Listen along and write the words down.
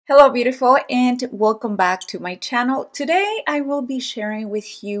Hello beautiful, and welcome back to my channel. Today I will be sharing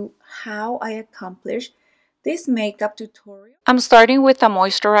with you how I accomplish this makeup tutorial. I'm starting with a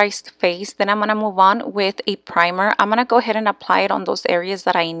moisturized face, then I'm going to move on with a primer. I'm going to go ahead and apply it on those areas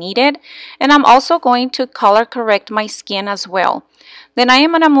that I needed, and I'm also going to color correct my skin as well. Then I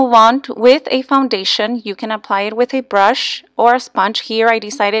am going to move on with a foundation. You can apply it with a brush or a sponge. Here I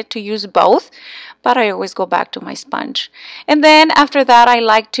decided to use both, but I always go back to my sponge. And then after that, I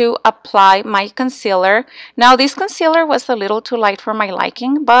like to apply my concealer. Now this concealer was a little too light for my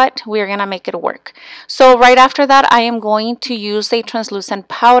liking, but we're going to make it work. So right after that, I am going to use a translucent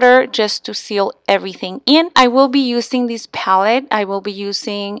powder just to seal everything in. I will be using this palette. I will be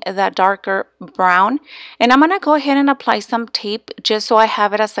using the darker brown, and I'm going to go ahead and apply some tape just so I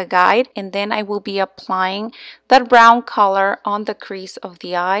have it as a guide, and then I will be applying that brown color on the crease of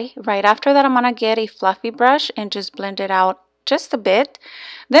the eye. Right after that, I'm going to get a fluffy brush and just blend it out just a bit.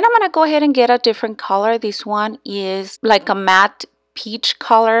 Then I'm going to go ahead and get a different color. This one is like a matte peach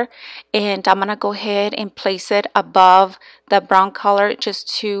color, and I'm going to go ahead and place it above the brown color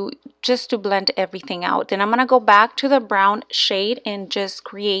just to blend everything out. Then I'm going to go back to the brown shade and just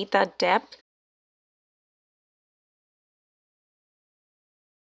create that depth.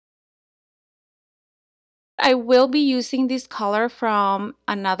 I will be using this color from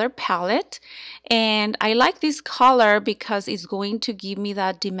another palette, and I like this color because it's going to give me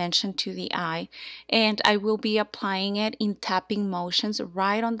that dimension to the eye, and I will be applying it in tapping motions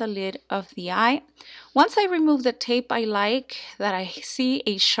right on the lid of the eye. Once I remove the tape, I like that I see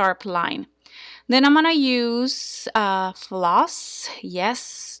a sharp line. Then I'm gonna use floss,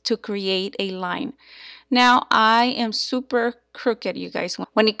 yes, to create a line. Now, I am super crooked, you guys,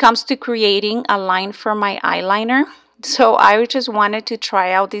 when it comes to creating a line for my eyeliner. So I just wanted to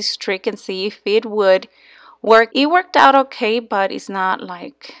try out this trick and see if it would work. It worked out okay, but it's not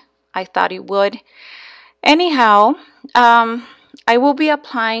like I thought it would. Anyhow, I will be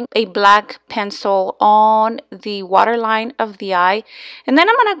applying a black pencil on the waterline of the eye. And then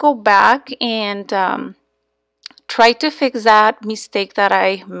I'm going to go back and try to fix that mistake that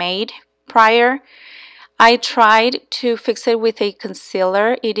I made prior. I tried to fix it with a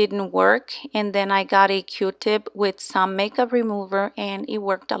concealer. It didn't work. And then I got a Q-tip with some makeup remover, and it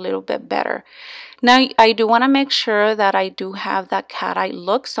worked a little bit better. Now, I do want to make sure that I do have that cat eye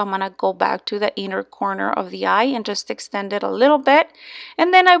look. So I'm going to go back to the inner corner of the eye and just extend it a little bit.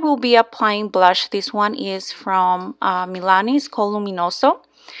 And then I will be applying blush. This one is from Milani. It's called Luminoso.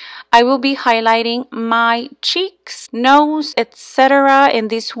 I will be highlighting my cheeks, nose, etc. And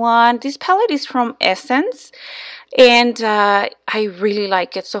this palette is from Essence, and I really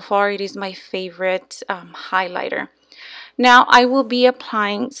like it. So far, it is my favorite highlighter. Now I will be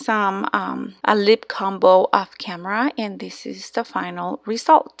applying some a lip combo off camera, and this is the final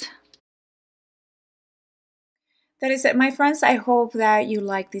result. That is it, my friends. I hope that you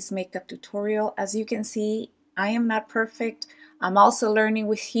like this makeup tutorial. As you can see, I am not perfect. I'm also learning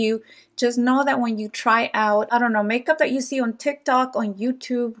with you. Just know that when you try out, I don't know, makeup that you see on TikTok, on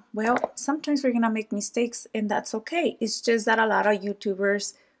YouTube, well, sometimes we're gonna make mistakes, and that's okay. It's just that a lot of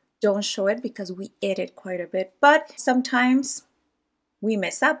YouTubers don't show it because we edit quite a bit. But sometimes we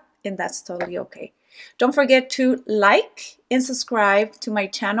mess up, and that's totally okay. Don't forget to like and subscribe to my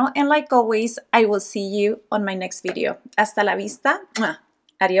channel, and like always, I will see you on my next video. Hasta la vista.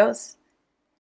 Adios.